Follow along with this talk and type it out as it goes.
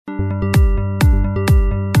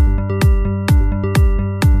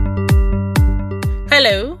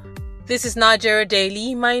This is Nigeria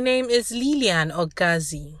Daily. My name is Lilian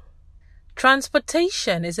Ogazi.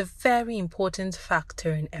 Transportation is a very important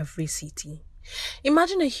factor in every city.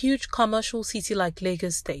 Imagine a huge commercial city like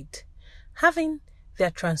Lagos State having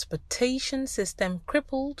their transportation system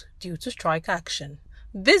crippled due to strike action.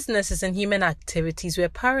 Businesses and human activities were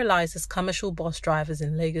paralyzed as commercial bus drivers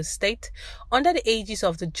in Lagos State, under the aegis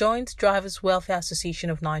of the Joint Drivers Welfare Association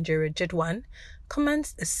of Nigeria JDWAN,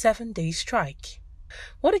 commenced a 7-day strike.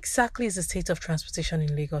 What exactly is the state of transportation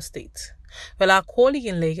in Lagos State? Well, our colleague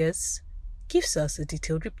in Lagos gives us a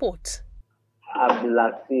detailed report.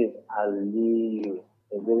 Abdulaziz Aliyu,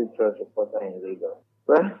 a very trust reporter in Lagos.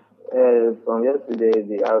 Well, from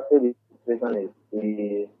yesterday, I would say the situation is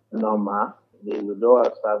pretty normal. The withdrawal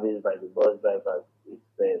of service by the bus drivers is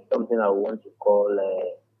something I want to call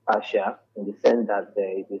partial, in the sense that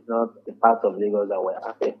it is not the parts of Lagos that were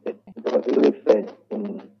affected. It was really felt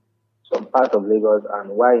in some parts of Lagos, and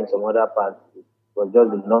why in some other parts it was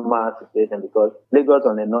just the normal situation, because Lagos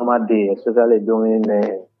on a normal day, especially during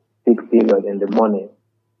peak period in the morning,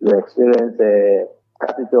 you experience a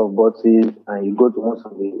scarcity of buses, and you go to most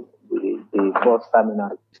of the bus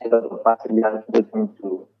terminals, a lot of passengers waiting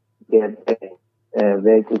to get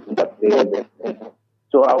vehicles to that place.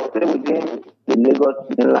 So I would say within the Lagos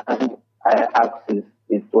mainland axis,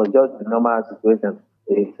 it was just a normal situation.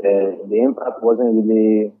 The impact wasn't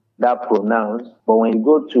really that pronounced, but when you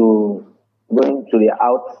going to the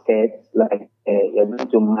outskirts, like you're going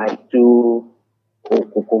to Mile 2,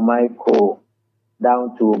 Okokomaiko,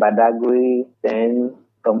 down to Badagry, then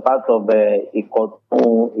some parts of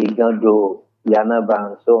Ikotun, Igando, Yanaba,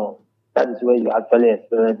 and so on. That is where you actually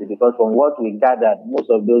experience it, because from what we gathered,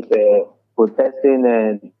 most of those protesting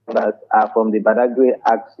are from the Badagry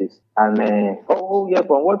axis. And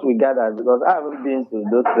from what we gathered, because I haven't been to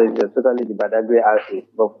those places, especially the Badagry axis,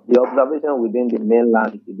 but the observation within the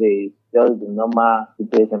mainland today is just the normal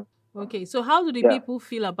situation. Okay, so how do the people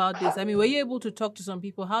feel about this? I mean, were you able to talk to some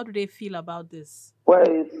people? How do they feel about this? Well,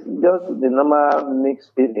 it's just the normal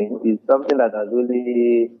mixed feeling. It's something that has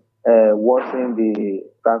really worsened the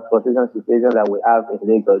transportation situation that we have in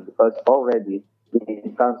Lagos, because already the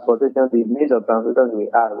means of transportation we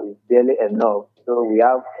have is barely enough. So we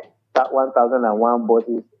have 1,001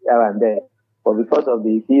 buses here and there. But because of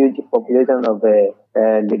the huge population of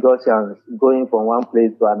Lagosians going from one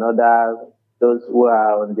place to another, those who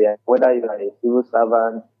are on there, whether you are a civil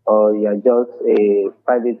servant or you are just a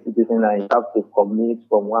private citizen and you have to commute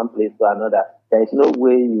from one place to another, there is no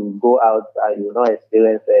way you go out and you will not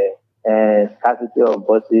experience a scarcity of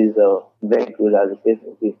buses or vehicles as the case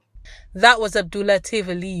may be. That was Abdulaziz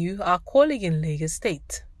Aliyu, our colleague in Lagos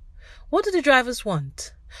State. What do the drivers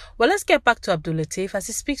want? Well, let's get back to Abdulaziz as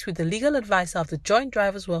he speaks with the legal advisor of the Joint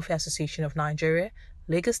Drivers Welfare Association of Nigeria,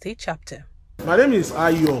 Lagos State Chapter. My name is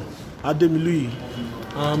Ayo Ademilui.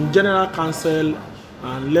 I'm General Counsel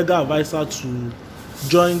and Legal Advisor to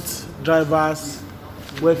Joint Drivers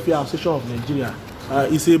Welfare Association of Nigeria.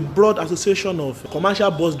 It's a broad association of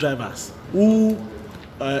commercial bus drivers who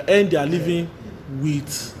earn their living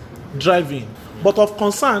with driving. But of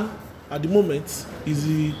concern at the moment is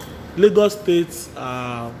the Lagos State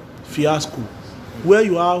fiasco, where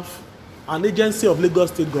you have an agency of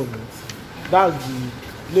Lagos State government, that's the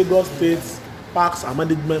Lagos State Parks and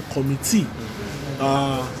Management Committee,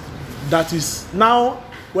 that is now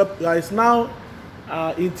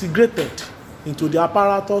integrated into the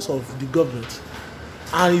apparatus of the government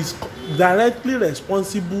and is directly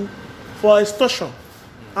responsible for extortion.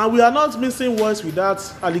 And we are not missing words with that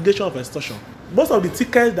allegation of extortion. Most of the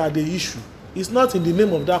tickets that they issue is not in the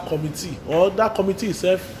name of that committee, or that committee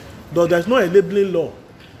itself, though there's no enabling law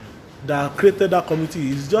that created that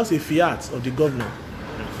committee. It's just a fiat of the government.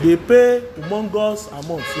 They pay humongous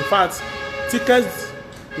amounts. In fact, tickets,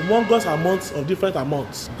 humongous amounts of different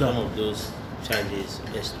amounts. Some of those charges,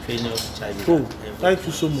 extraneous charges. Oh, thank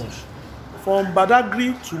you so much. From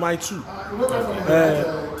Badagry to Mile 2,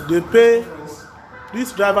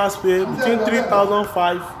 these drivers pay between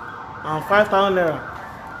 3,500 and 5,000 naira.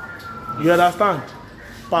 You understand?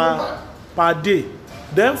 Per day.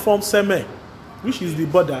 Then from Seme, which is the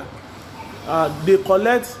border, they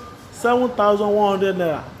collect 7,100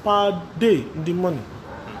 naira per day in the morning,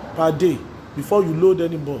 per day, before you load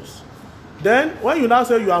any bus. Then when you now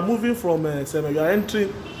say you are moving from Seme, you are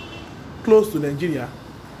entering close to Nigeria,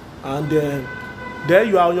 and then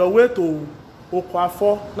you are on your way to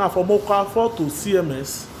Okwafo. Now from Okwafo to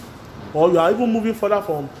CMS, or you are even moving further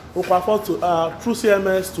from Okwafo to through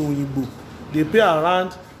CMS to Igbo, they pay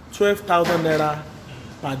around 12,000 naira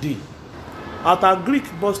per day. At a Greek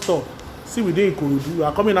bus stop, see within Ikorodu, you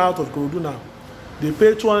are coming out of Ikorodu now, they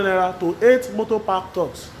pay 200 naira to 8 motor park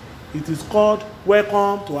trucks it is called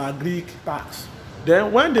welcome to agric tax.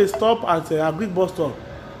 Then when they stop at a agric bus stop,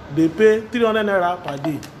 they pay 300 naira per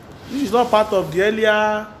day. This is not part of the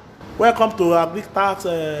earlier welcome to agric tax,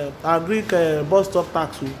 bus stop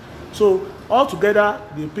tax. So altogether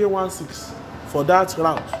they pay 1/6 for that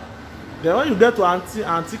route. Then when you get to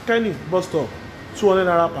Auntie Kenny bus stop, 200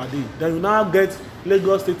 naira per day. Then you now get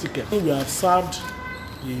Lagos State ticket. We have served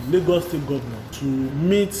the Lagos State government to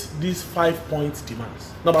meet these 5-point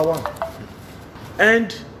demands. Number 1,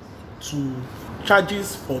 end to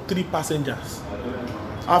charges for 3 passengers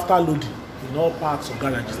after loading in all parts of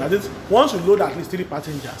garages. That is, once you load at least 3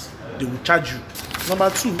 passengers, they will charge you. Number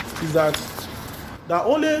 2 is that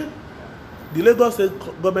only the Lagos State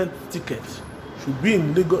government ticket should be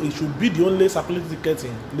in Lagos. It should be the only circulating ticket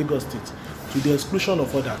in Lagos State, to the exclusion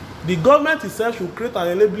of others. The government itself should create an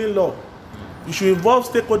enabling law. It should involve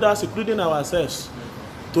stakeholders, including ourselves,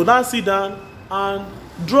 to now sit down and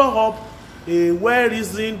draw up a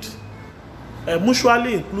well-reasoned,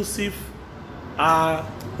 mutually inclusive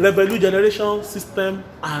revenue generation system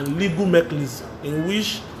and legal mechanism in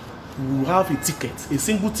which we will have a ticket, a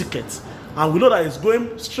single ticket, and we know that it's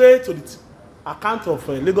going straight to the account of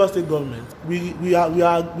Lagos State government. We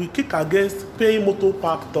kick against paying motor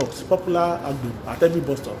park tax, popular at every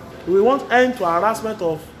bus stop. We want end to harassment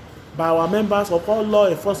by our members of all law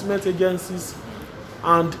enforcement agencies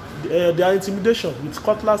and their intimidation with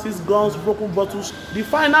cutlasses, guns, broken bottles. The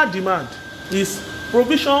final demand is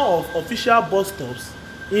provision of official bus stops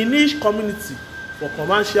in each community for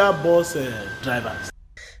commercial bus drivers.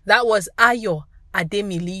 That was Ayo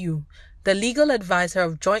Ademiliu, the legal advisor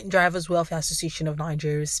of Joint Drivers Welfare Association of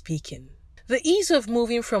Nigeria, speaking. The ease of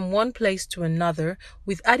moving from one place to another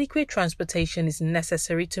with adequate transportation is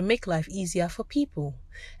necessary to make life easier for people,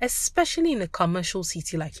 especially in a commercial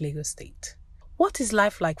city like Lagos State. What is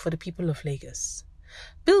life like for the people of Lagos?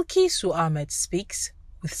 Bilkisu Ahmed speaks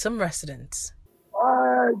with some residents.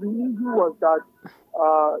 The issue was that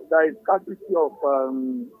there is scarcity of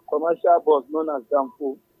commercial bus known as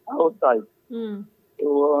Danfo outside.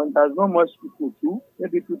 So there's not much people too.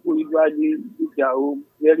 Maybe people usually leave their home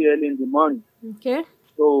very early in the morning. Okay.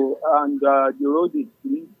 So, and the road is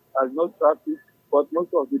free, there's no traffic, but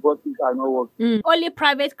most of the buses are not working. Only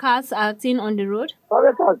private cars are seen on the road?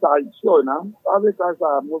 Private cars are sure now. Private cars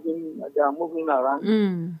are moving, they are moving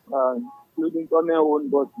around, including government-owned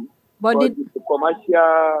buses. But the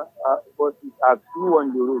commercial buses are few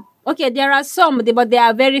on the road. Okay, there are some, but there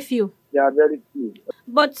are very few. There are very few.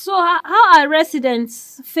 But so how are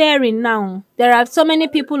residents faring now? There are so many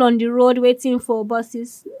people on the road waiting for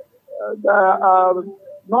buses. There are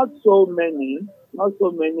not so many.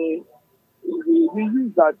 We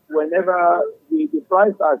use that whenever the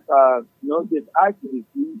price has, they've actually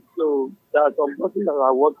seen. So there are some buses that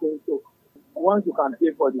are working. So once you can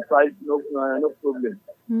pay for the price, no problem.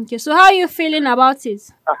 Okay, so how are you feeling about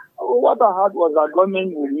it? What I heard was that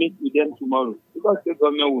government will meet with them tomorrow. Because the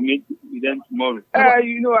government will meet with them tomorrow.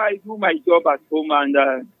 I do my job at home and,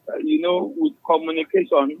 with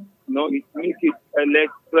communication, it makes it less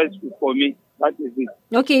stressful for me. That is it.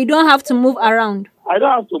 Okay, you don't have to move around. I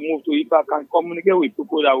don't have to move to. If I can communicate with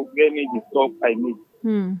people that will get me the stuff I need.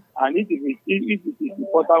 And if it is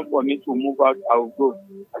important for me to move out, I will go.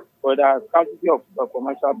 But there are scarcity of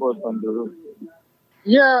commercial bus on the road.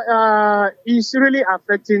 Yeah, it's really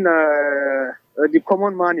affecting the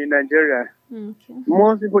common man in Nigeria. Okay.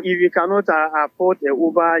 Most people, if you cannot afford a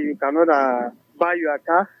Uber, you cannot buy your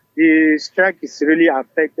car. The strike is really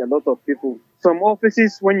affect a lot of people. Some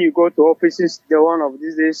offices, when you go to offices, the one of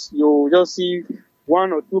these days, you just see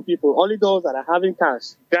 1 or 2 people, only those that are having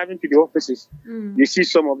cars, driving to the offices. You see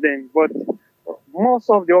some of them, but most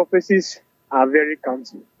of the offices are very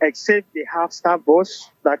county, except they have staff bus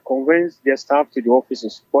that conveys their staff to the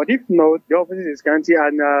offices. But if not, the offices is county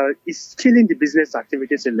and it's killing the business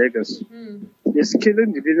activities in Lagos. It's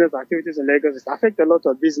killing the business activities in Lagos. It affects a lot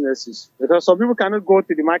of businesses because some people cannot go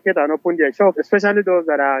to the market and open their shop, especially those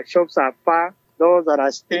that are shops are far, those that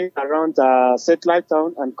are staying around satellite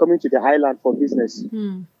town and coming to the island for business.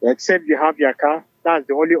 Except you have your car, that's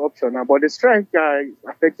the only option now. But the strike is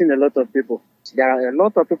affecting a lot of people. There are a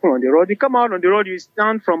lot of people on the road. You come out on the road, you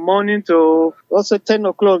stand from morning to also 10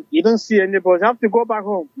 o'clock. You don't see any bus. You have to go back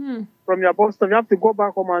home from your bus stop. You have to go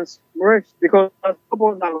back home and rest because there's no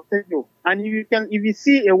bus that will take you. And if you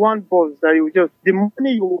see a one bus that you the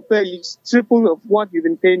money you will pay is triple of what you've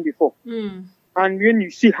been paying before. And when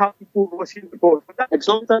you see how people rush in the bus, that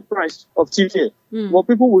exorbitant price of ticket, but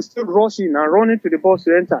people will still rush in and run into the bus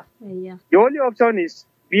to enter. Yeah. The only option is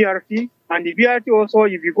BRT. And the BRT also,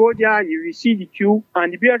 if you go there, you will see the queue.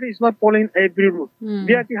 And the BRT is not following every route.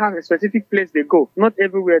 BRT has a specific place they go, not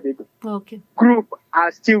everywhere they go. Okay. Group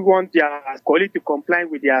still want their colleague to comply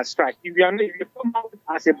with their strike. If you come out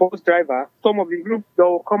as a bus driver, some of the group they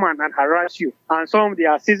will come and harass you, and some they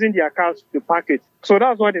are seizing their cars to park it. So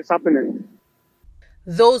that's what is happening.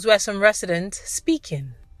 Those were some residents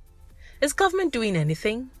speaking. Is government doing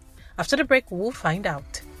anything? After the break, we'll find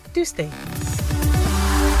out. Do stay.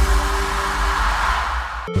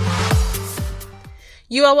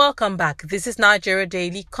 You are welcome back. This is Nigeria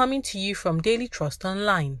Daily, coming to you from Daily Trust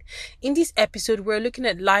Online. In this episode, we're looking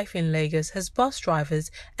at life in Lagos as bus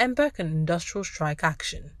drivers embark on industrial strike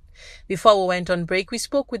action. Before we went on break, we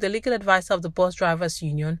spoke with the legal advisor of the Bus Drivers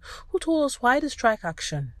Union, who told us why the strike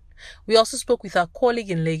action. We also spoke with our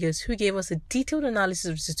colleague in Lagos, who gave us a detailed analysis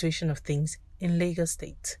of the situation of things in Lagos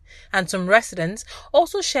State. And some residents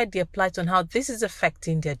also shared their plight on how this is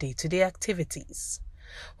affecting their day-to-day activities.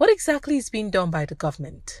 What exactly is being done by the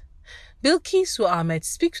government? Bilkisu Ahmed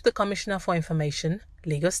speaks to the Commissioner for Information,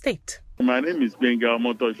 Lagos State. My name is Benga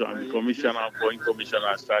Omotosho. I'm the Commissioner for Information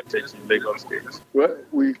and Strategy in Lagos State. Well,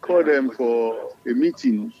 we called them for a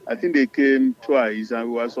meeting. I think they came twice, and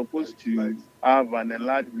we were supposed to have an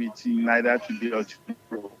enlarged meeting neither today or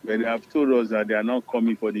tomorrow. But they have told us that they are not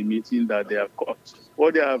coming for the meeting, that they are caught.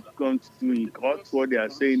 What they have gone to do in court, what they are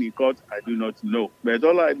saying in court, I do not know. But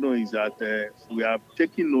all I know is that we have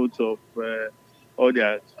taken note of all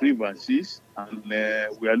their grievances, and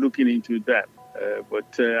we are looking into that.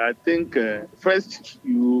 But I think first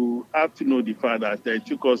you have to know the fact that it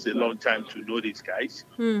took us a long time to know these guys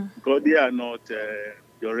because they are not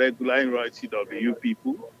your regular NYCW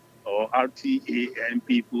people or RTAN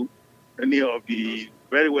people, any of the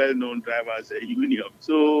very well-known drivers union.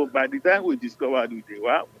 So by the time we discovered who they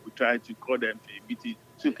were, we tried to call them to a meeting.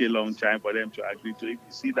 It took a long time for them to agree to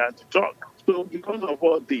sit down to talk. So because of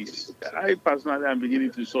all this, I personally am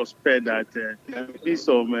beginning to suspect that there will be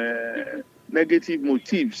some negative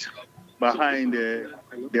motives behind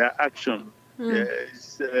their action.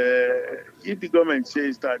 If the government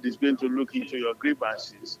says that it's going to look into your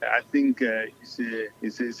grievances, I think it's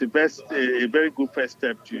a very good first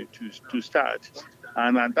step to start.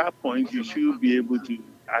 And at that point, you should be able to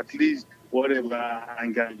at least whatever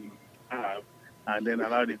anger you have, and then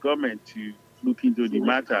allow the government to look into the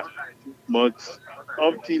matter. But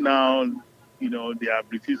up till now, they have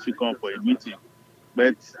refused to come for a meeting.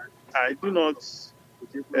 But I do not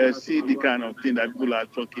see the kind of thing that people are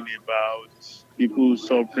talking about, people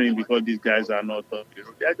suffering because these guys are not on the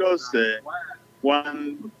road. They're just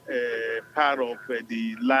one part of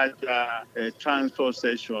the larger transport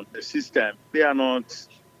system. They are not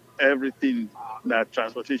everything that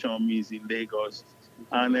transportation means in Lagos.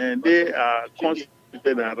 And they are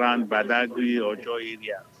concentrated around Badagry or Joy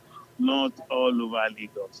area, not all over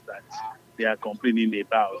Lagos that they are complaining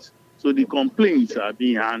about. So the complaints are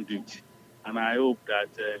being handled. And I hope that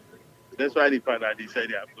that's why the fact that they said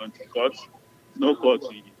they have gone to court, no court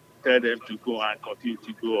will tell them to go and continue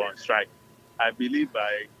to go on strike. I believe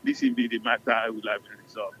by this evening the matter will have been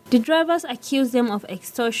resolved. The drivers accuse them of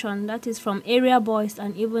extortion, that is from area boys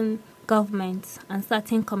and even governments and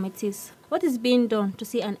certain committees. What is being done to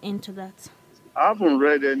see an end to that? I haven't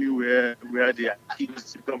read anywhere where they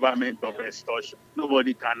accuse the government of extortion.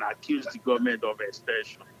 Nobody can accuse the government of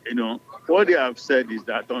extortion. What they have said is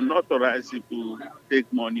that unauthorized people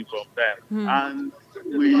take money from them. And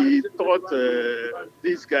we thought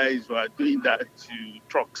these guys were doing that to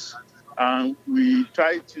trucks. And we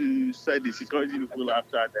tried to set the security people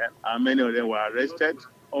after them, and many of them were arrested.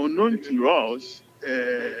 Unknown to us,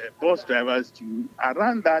 bus drivers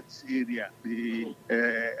around that area, they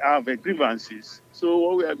have grievances. So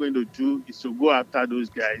what we are going to do is to go after those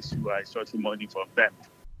guys who are extorting money from them.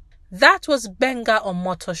 That was Benga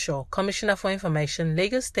Omotosho, Commissioner for Information,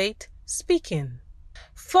 Lagos State, speaking.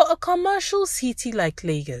 For a commercial city like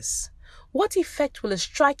Lagos, what effect will a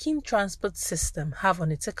striking transport system have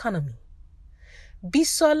on its economy?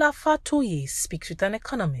 Bisola Fatoye speaks with an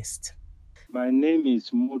economist. My name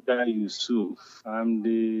is Muda Yusuf. I'm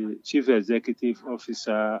the Chief Executive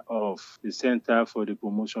Officer of the Center for the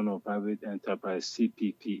Promotion of Private Enterprise,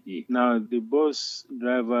 CPPE. Now, the bus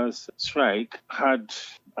drivers' strike had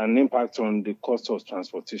an impact on the cost of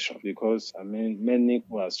transportation because, many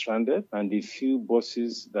were stranded and the few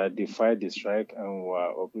buses that defied the strike and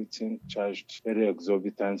were operating charged very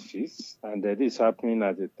exorbitant fees. And this is happening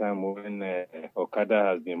at a time when Okada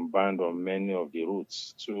has been banned on many of the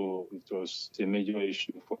routes. So it was a major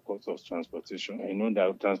issue for cost of transportation. I know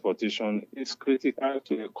that transportation is critical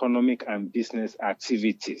to economic and business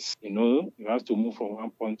activities. You have to move from one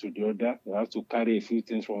point to the other. You have to carry a few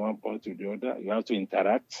things from one point to the other. You have to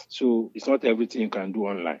interact. So it's not everything you can do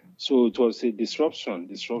online. So it was a disruption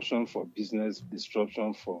for business,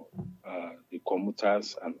 disruption for the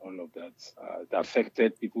commuters and all of that. It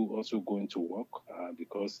affected people also going to work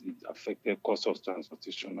because it affected cost of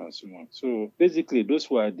transportation and so on. So basically, those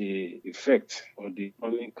were the effects or the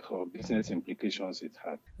economic or business implications it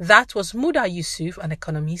had. That was Muda Yusuf, an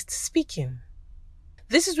economist, speaking.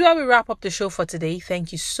 This is where we wrap up the show for today.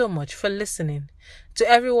 Thank you so much for listening. To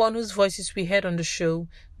everyone whose voices we heard on the show,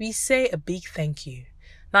 we say a big thank you.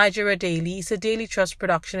 Nigeria Daily is a Daily Trust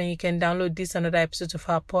production, and you can download this and other episodes of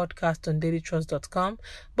our podcast on dailytrust.com,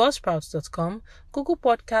 buzzsprouts.com, Google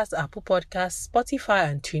Podcasts, Apple Podcasts, Spotify,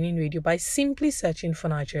 and TuneIn Radio by simply searching for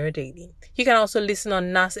Nigeria Daily. You can also listen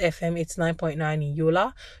on NAS FM 89.9 in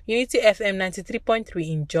Yola, Unity FM 93.3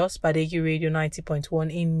 in Jos, Badegi Radio 90.1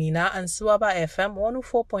 in Mina, and Swaba FM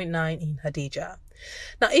 104.9 in Hadija.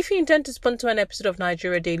 Now, if you intend to sponsor an episode of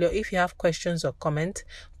Nigeria Daily, or if you have questions or comments,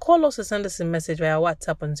 call us or send us a message via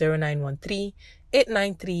WhatsApp on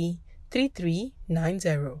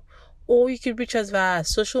 0913-893-3390. Or you could reach us via our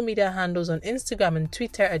social media handles on Instagram and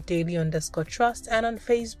Twitter at daily_trust and on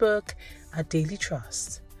Facebook at Daily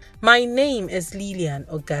Trust. My name is Lilian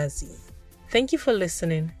Ogazi. Thank you for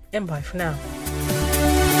listening and bye for now.